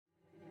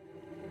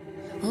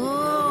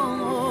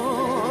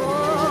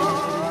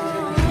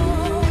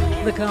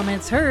The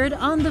comments heard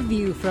on The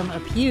View from a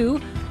Pew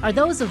are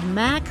those of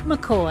Mac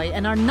McKoy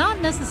and are not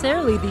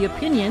necessarily the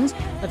opinions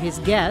of his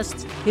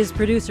guests, his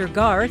producer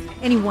Garth,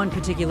 any one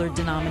particular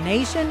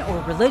denomination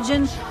or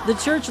religion, the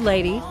church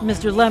lady,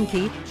 Mr.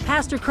 Lemke,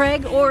 Pastor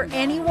Craig, or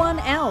anyone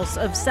else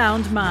of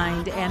sound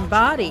mind and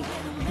body.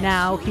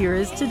 Now, here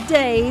is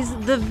today's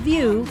The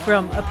View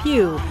from a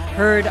Pew,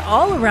 heard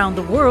all around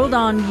the world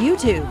on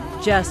YouTube.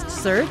 Just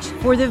search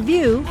for The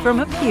View from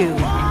a Pew.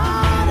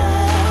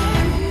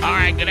 All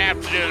right, good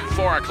afternoon,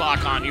 4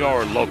 o'clock on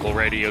your local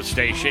radio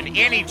station,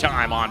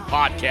 anytime on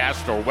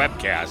podcast or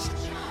webcast.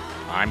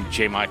 I'm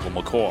J. Michael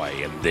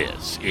McKoy, and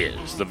this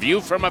is The View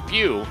from a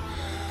Pew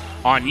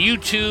on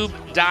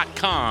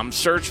YouTube.com.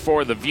 Search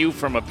for The View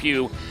from a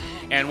Pew,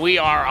 and we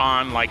are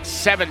on like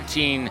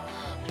 17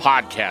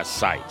 podcast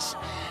sites.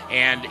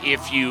 And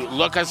if you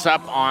look us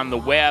up on the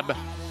web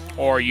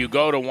or you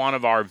go to one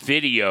of our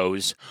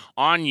videos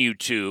on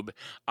YouTube,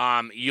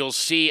 you'll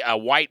see a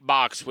white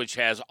box which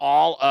has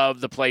all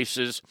of the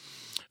places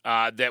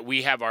that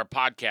we have our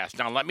podcast.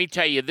 Now, let me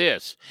tell you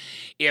this.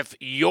 If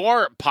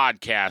your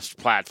podcast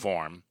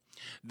platform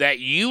that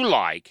you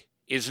like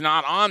is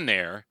not on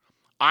there,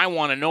 I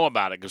want to know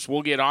about it because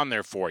we'll get on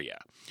there for you.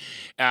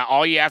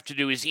 All you have to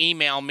do is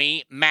email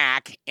me,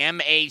 Mac,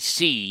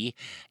 M-A-C,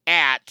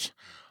 at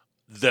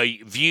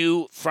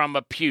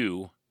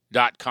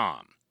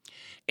theviewfromapew.com.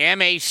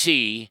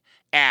 MAC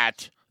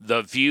at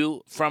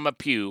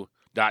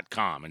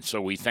theviewfromapew.com. And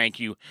so we thank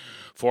you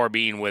for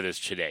being with us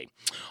today.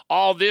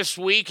 All this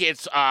week,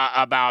 it's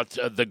about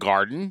the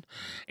garden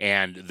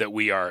and that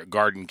we are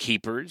garden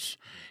keepers.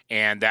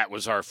 And that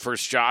was our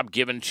first job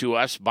given to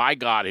us by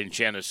God in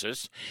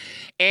Genesis.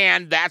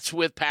 And that's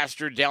with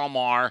Pastor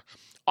Delmar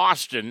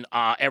Austin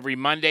every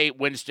Monday,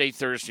 Wednesday,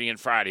 Thursday, and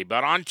Friday.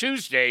 But on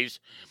Tuesdays,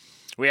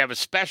 we have a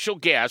special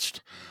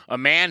guest, a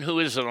man who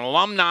is an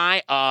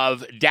alumni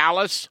of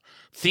Dallas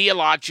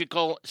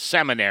Theological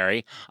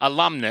Seminary,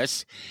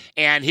 alumnus,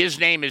 and his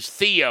name is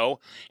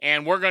Theo,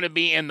 and we're going to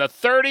be in the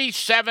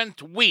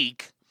 37th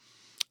week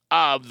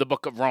of the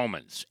book of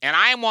Romans. And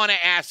I want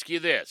to ask you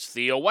this,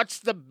 Theo, what's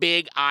the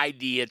big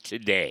idea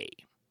today?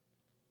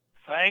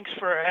 Thanks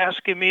for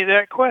asking me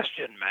that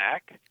question,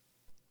 Mac.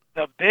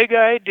 The big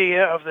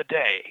idea of the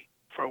day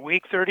for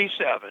week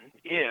 37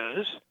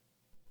 is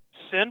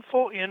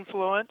sinful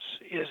influence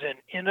is an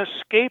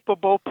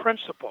inescapable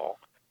principle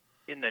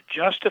in the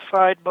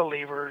justified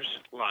believer's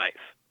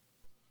life.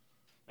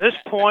 This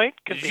point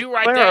can be clarified. Did you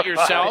write that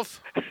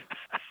yourself?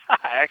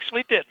 I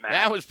actually did, Matt.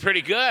 That was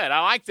pretty good.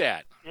 I like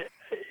that.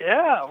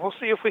 Yeah, we'll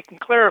see if we can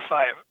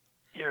clarify it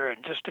here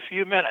in just a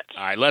few minutes.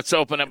 All right, let's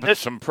open up with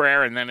some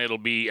prayer, and then it'll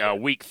be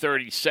week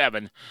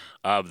 37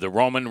 of the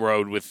Roman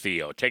Road with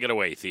Theo. Take it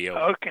away, Theo.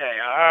 Okay,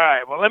 all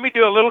right. Well, let me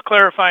do a little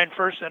clarifying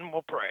first, then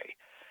we'll pray.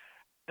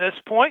 This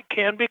point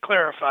can be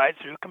clarified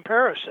through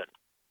comparison.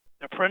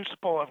 The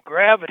principle of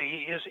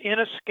gravity is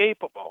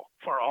inescapable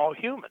for all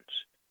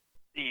humans.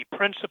 The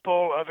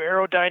principle of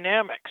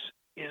aerodynamics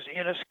is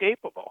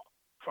inescapable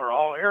for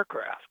all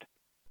aircraft.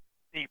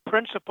 The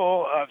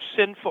principle of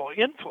sinful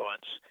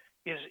influence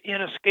is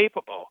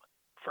inescapable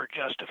for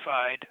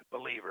justified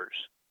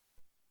believers.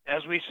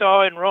 As we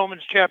saw in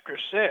Romans chapter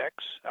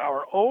 6,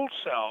 our old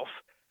self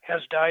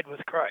has died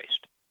with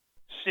Christ.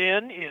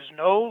 Sin is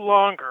no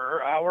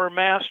longer our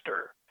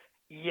master.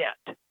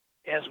 Yet,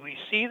 as we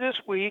see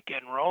this week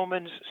in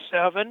Romans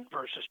 7,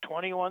 verses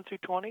 21 through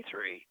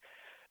 23,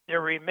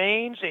 there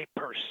remains a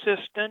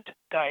persistent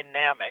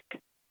dynamic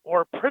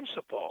or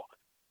principle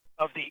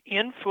of the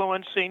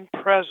influencing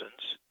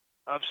presence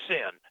of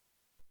sin.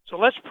 So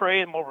let's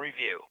pray and we'll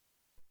review.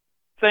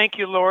 Thank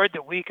you, Lord,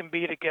 that we can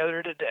be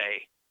together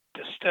today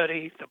to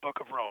study the book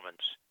of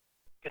Romans.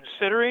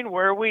 Considering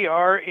where we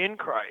are in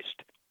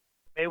Christ,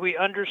 may we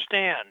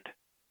understand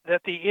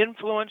that the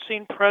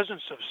influencing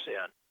presence of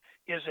sin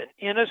is an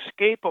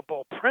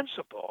inescapable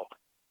principle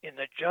in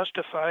the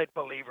justified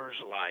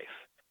believer's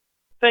life.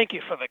 Thank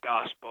you for the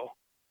gospel,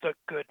 the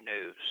good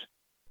news.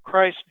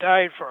 Christ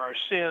died for our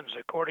sins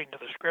according to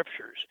the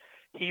Scriptures.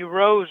 He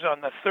rose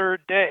on the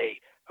third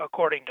day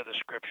according to the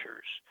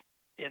Scriptures.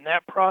 In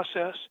that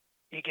process,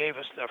 He gave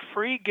us the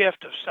free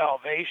gift of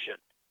salvation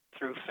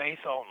through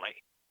faith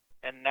only.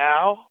 And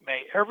now,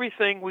 may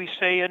everything we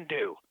say and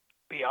do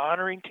be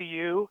honoring to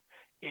you.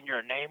 In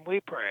your name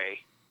we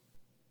pray.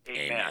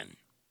 Amen.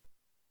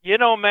 You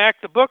know,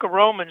 Mac, the book of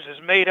Romans is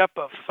made up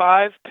of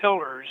 5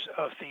 pillars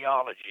of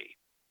theology.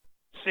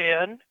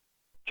 Sin,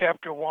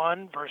 chapter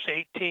 1, verse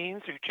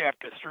 18 through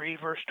chapter 3,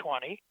 verse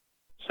 20.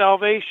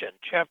 Salvation,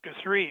 chapter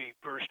 3,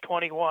 verse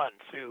 21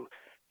 through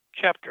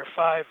chapter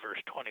 5,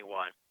 verse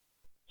 21.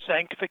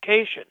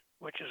 Sanctification,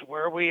 which is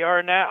where we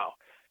are now,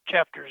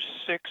 chapters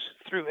 6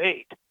 through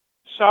 8.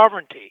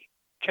 Sovereignty,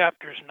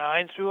 chapters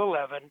 9 through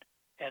 11.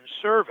 And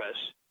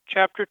service,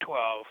 chapter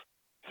 12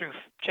 through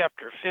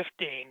chapter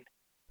 15,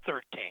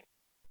 13.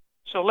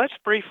 So let's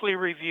briefly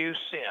review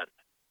sin.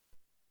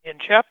 In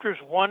chapters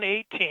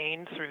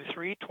 118 through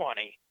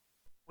 320,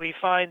 we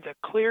find the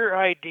clear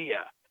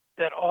idea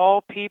that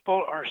all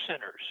people are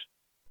sinners.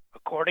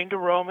 According to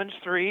Romans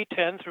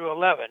 3:10 through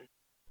 11,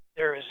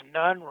 There is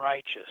none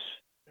righteous,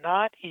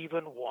 not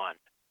even one.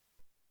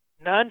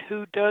 None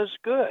who does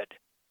good.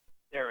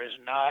 There is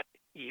not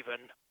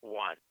even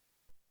one.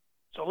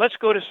 So let's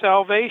go to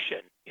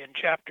salvation in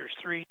chapters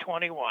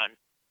 3:21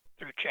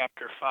 through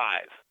chapter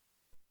 5.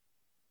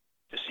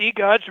 To see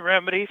God's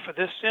remedy for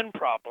this sin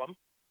problem,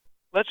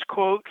 let's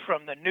quote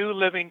from the New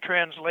Living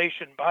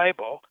Translation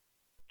Bible,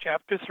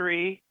 chapter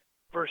 3,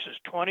 verses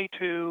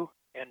 22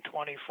 and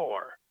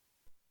 24.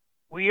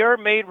 We are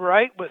made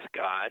right with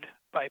God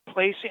by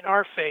placing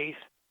our faith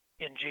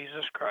in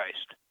Jesus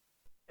Christ.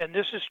 And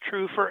this is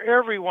true for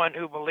everyone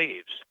who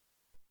believes,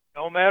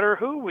 no matter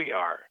who we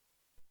are.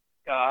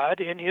 God,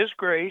 in His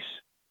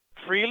grace,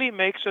 freely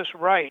makes us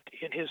right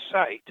in His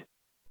sight.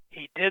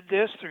 He did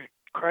this through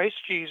Christ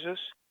Jesus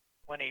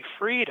when He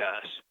freed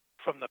us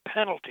from the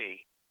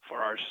penalty for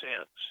our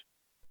sins.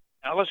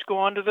 Now let's go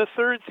on to the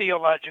third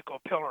theological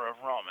pillar of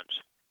Romans,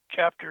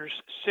 chapters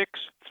 6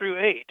 through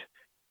 8,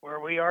 where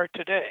we are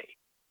today.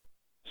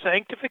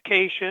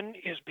 Sanctification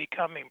is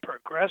becoming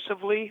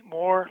progressively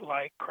more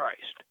like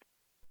Christ,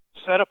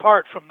 set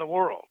apart from the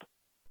world.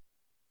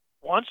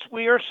 Once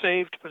we are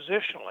saved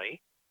positionally,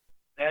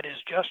 that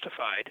is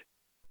justified,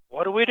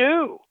 what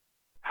do?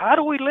 How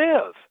do we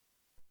live?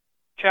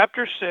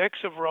 Chapter 6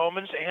 of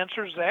Romans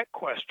answers that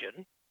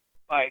question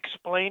by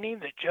explaining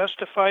the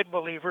justified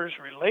believer's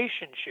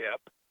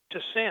relationship to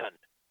sin.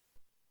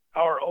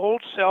 Our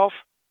old self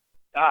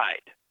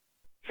died,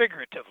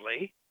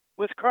 figuratively,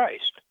 with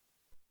Christ.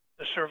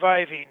 The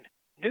surviving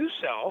new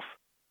self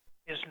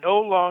is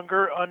no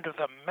longer under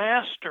the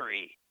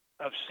mastery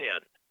of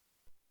sin.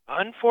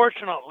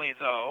 Unfortunately,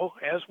 though,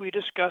 as we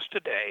discussed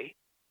today,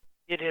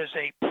 it is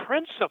a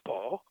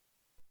principle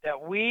that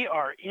we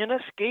are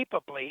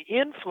inescapably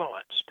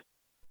influenced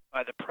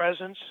by the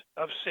presence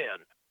of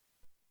sin.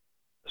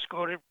 Let's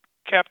go to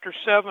chapter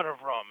 7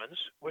 of Romans,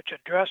 which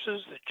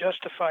addresses the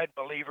justified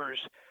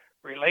believer's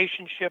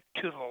relationship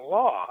to the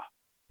law.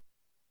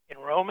 In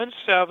Romans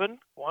 7,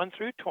 1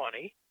 through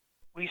 20,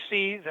 we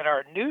see that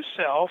our new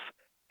self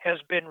has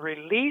been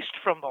released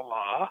from the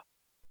law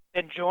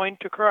and joined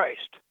to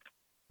Christ.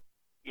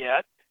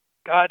 Yet,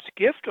 God's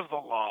gift of the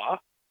law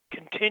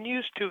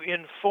continues to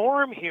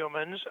inform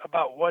humans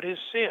about what is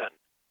sin.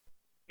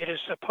 It is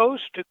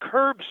supposed to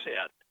curb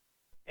sin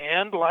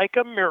and, like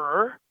a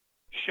mirror,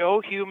 show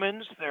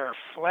humans their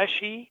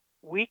fleshy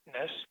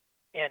weakness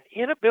and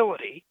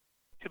inability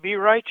to be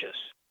righteous.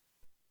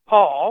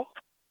 Paul,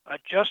 a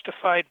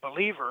justified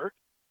believer,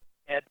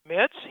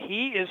 admits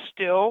he is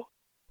still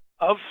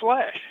of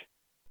flesh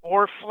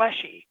or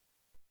fleshy.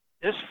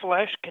 This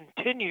flesh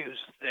continues,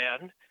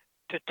 then,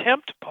 to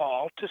tempt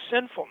Paul to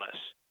sinfulness.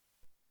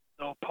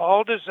 Though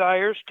Paul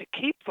desires to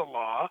keep the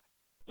law,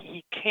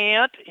 he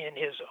can't in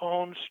his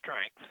own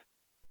strength.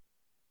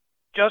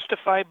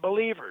 Justified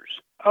believers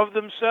of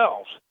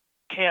themselves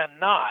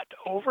cannot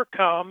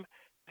overcome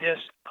this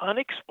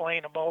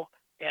unexplainable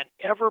and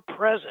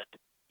ever-present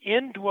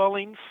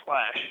indwelling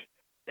flesh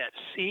that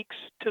seeks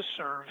to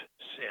serve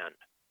sin.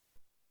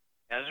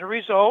 As a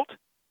result,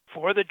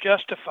 for the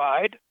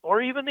justified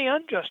or even the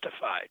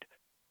unjustified,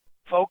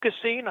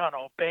 focusing on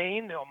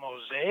obeying the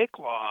Mosaic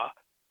law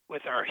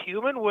with our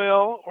human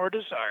will or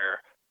desire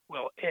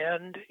will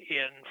end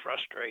in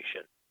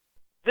frustration.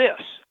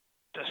 This,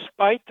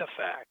 despite the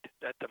fact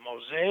that the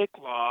Mosaic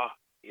law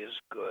is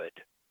good.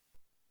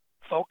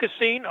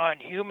 Focusing on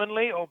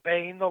humanly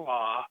obeying the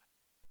law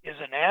is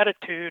an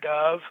attitude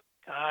of,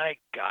 I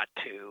got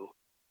to,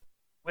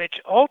 which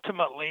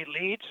ultimately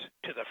leads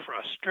to the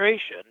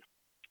frustration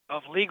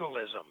of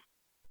legalism.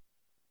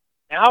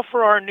 Now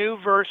for our new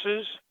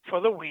verses for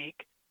the week,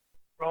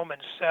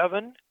 Romans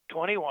 7,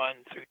 21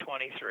 through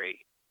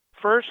 23.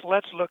 First,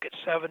 let's look at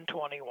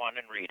 7:21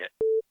 and read it.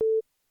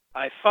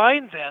 I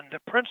find then the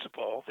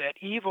principle that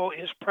evil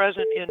is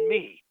present in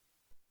me,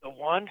 the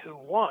one who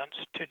wants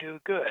to do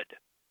good.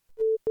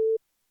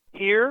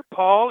 Here,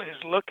 Paul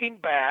is looking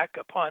back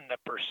upon the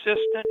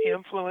persistent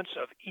influence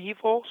of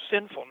evil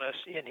sinfulness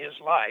in his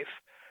life,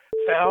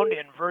 found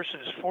in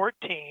verses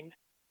 14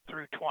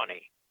 through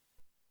 20.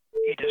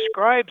 He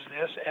describes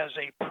this as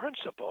a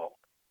principle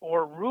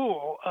or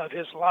rule of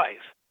his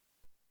life,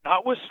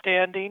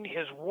 notwithstanding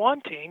his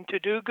wanting to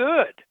do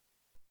good.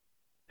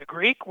 The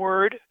Greek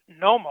word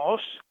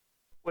nomos,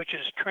 which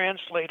is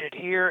translated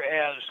here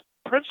as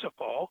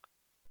principle,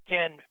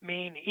 can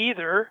mean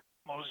either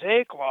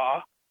Mosaic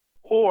law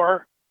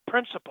or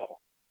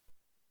principle.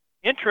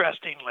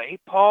 Interestingly,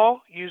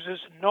 Paul uses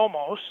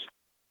nomos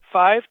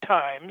 5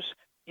 times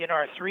in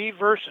our 3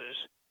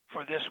 verses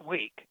for this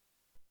week.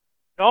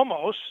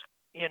 Nomos,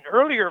 in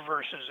earlier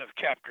verses of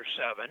chapter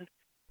 7,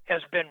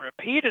 has been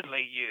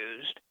repeatedly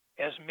used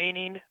as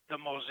meaning the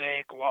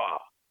Mosaic law.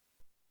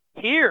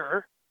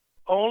 Here,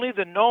 only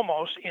the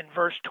nomos in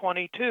verse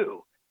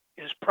 22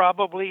 is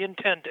probably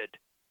intended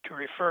to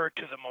refer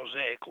to the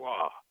Mosaic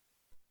law.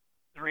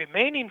 The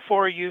remaining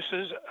 4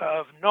 uses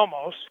of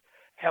nomos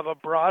have a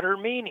broader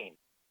meaning,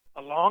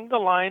 along the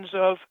lines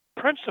of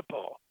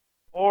principle,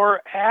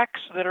 or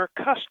acts that are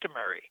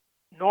customary,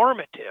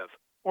 normative,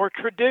 or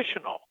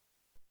traditional.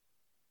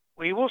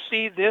 We will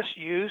see this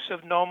use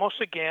of nomos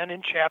again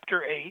in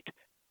chapter 8,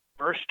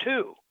 verse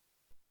 2,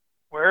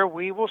 where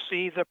we will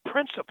see the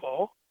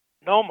principle,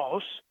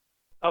 nomos,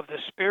 of the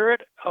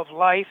Spirit of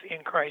life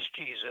in Christ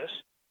Jesus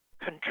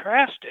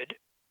contrasted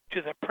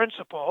to the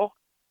principle,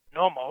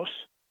 nomos,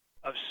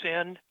 of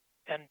sin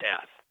and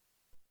death.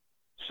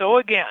 So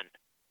again,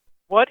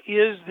 what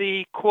is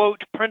the,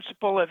 quote,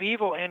 principle of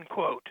evil, end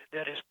quote,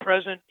 that is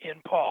present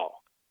in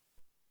Paul?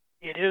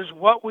 It is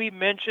what we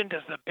mentioned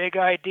as the big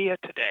idea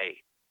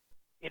today.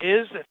 It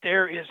is that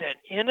there is an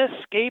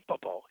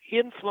inescapable,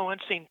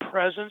 influencing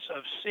presence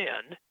of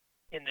sin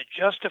in the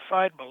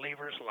justified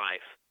believer's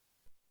life,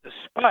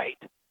 despite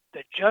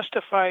the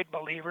justified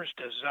believer's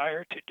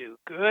desire to do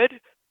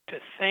good, to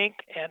think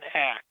and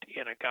act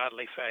in a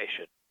godly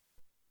fashion.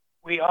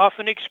 We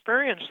often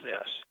experience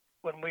this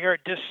when we are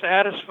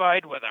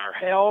dissatisfied with our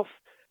health,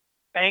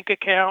 bank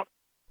account,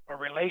 or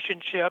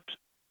relationships,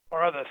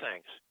 or other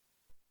things.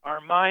 Our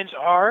minds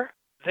are,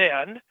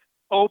 then,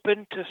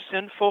 open to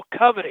sinful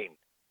coveting,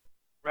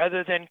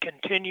 rather than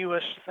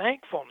continuous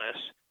thankfulness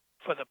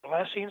for the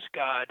blessings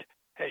God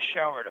has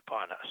showered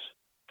upon us.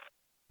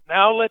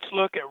 Now let's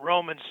look at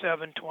Romans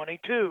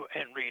 7:22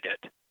 and read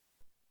it.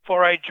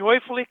 For I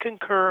joyfully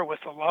concur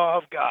with the law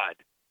of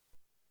God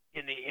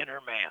in the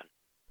inner man.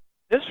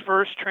 This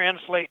verse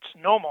translates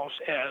nomos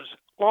as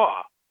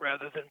law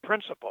rather than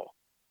principle.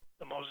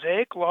 The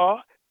Mosaic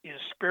law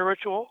is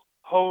spiritual,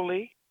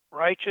 holy,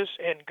 righteous,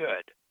 and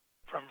good,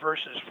 from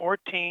verses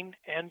 14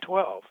 and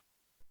 12.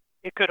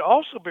 It could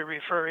also be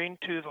referring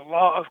to the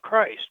law of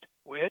Christ,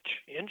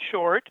 which, in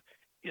short,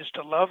 is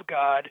to love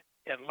God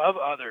and love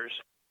others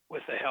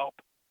with the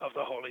help of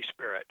the Holy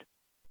Spirit.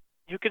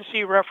 You can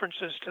see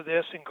references to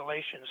this in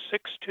Galatians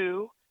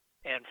 6:2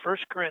 and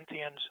 1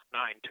 Corinthians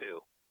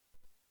 9:2.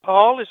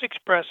 Paul is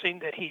expressing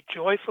that he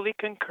joyfully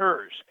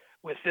concurs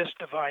with this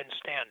divine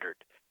standard.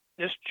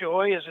 This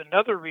joy is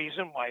another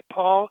reason why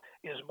Paul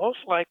is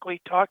most likely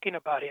talking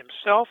about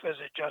himself as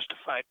a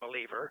justified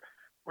believer,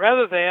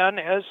 rather than,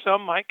 as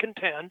some might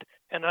contend,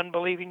 an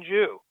unbelieving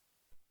Jew.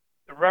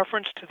 The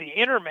reference to the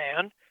inner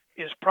man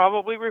is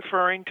probably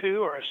referring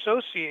to or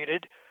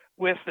associated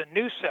with the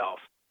new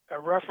self. A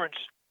reference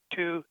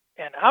to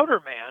an outer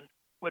man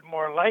would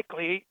more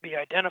likely be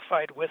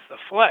identified with the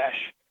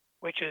flesh,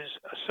 which is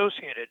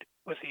associated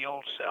with the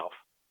old self.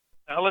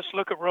 Now let's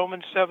look at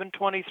Romans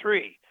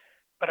 7:23.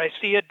 But I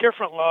see a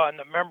different law in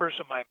the members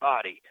of my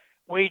body,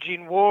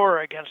 waging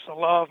war against the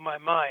law of my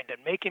mind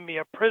and making me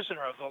a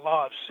prisoner of the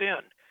law of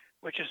sin,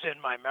 which is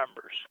in my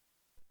members.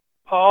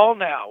 Paul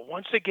now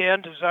once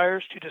again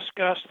desires to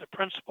discuss the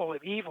principle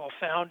of evil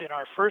found in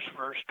our first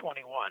verse,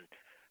 21.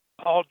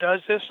 Paul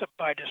does this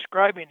by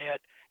describing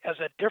it as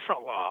a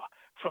different law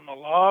from the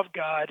law of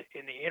God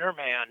in the inner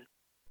man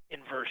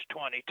in verse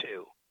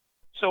 22.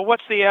 So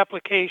what's the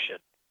application?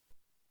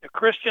 The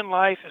Christian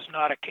life is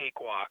not a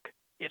cakewalk.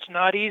 It's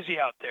not easy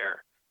out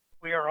there.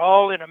 We are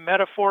all in a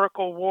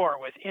metaphorical war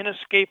with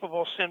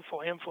inescapable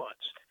sinful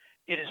influence.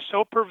 It is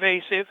so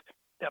pervasive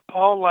that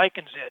Paul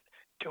likens it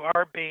to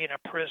our being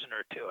a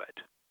prisoner to it.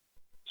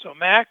 So,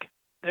 Mac,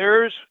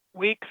 there's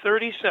week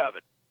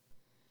 37.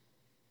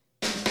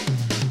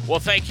 Well,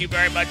 thank you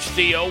very much,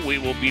 Theo. We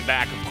will be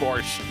back, of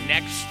course,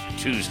 next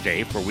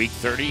Tuesday for week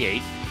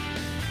 38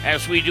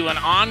 as we do an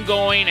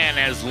ongoing and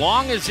as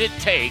long as it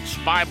takes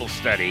Bible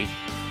study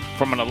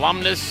from an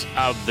alumnus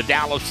of the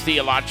Dallas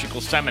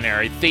Theological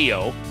Seminary,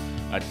 Theo,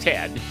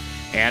 Ted,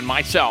 and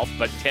myself,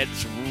 but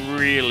Ted's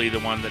really the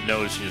one that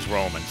knows his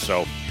Romans.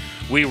 So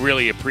we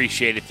really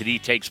appreciate it that he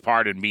takes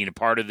part in being a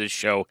part of this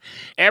show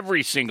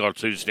every single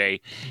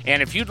Tuesday.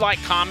 And if you'd like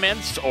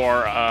comments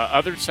or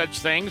other such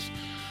things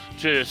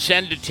to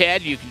send to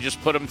Ted, you can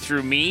just put them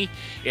through me.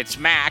 It's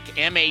Mac,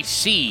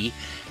 M-A-C,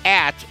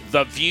 at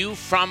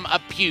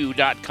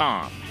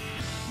theviewfromapew.com.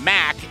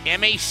 Mac,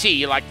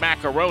 M-A-C, like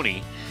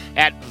macaroni,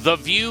 at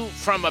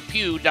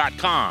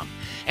theviewfromapew.com.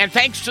 And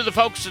thanks to the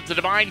folks at the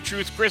Divine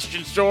Truth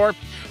Christian Store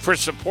for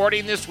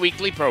supporting this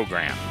weekly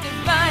program.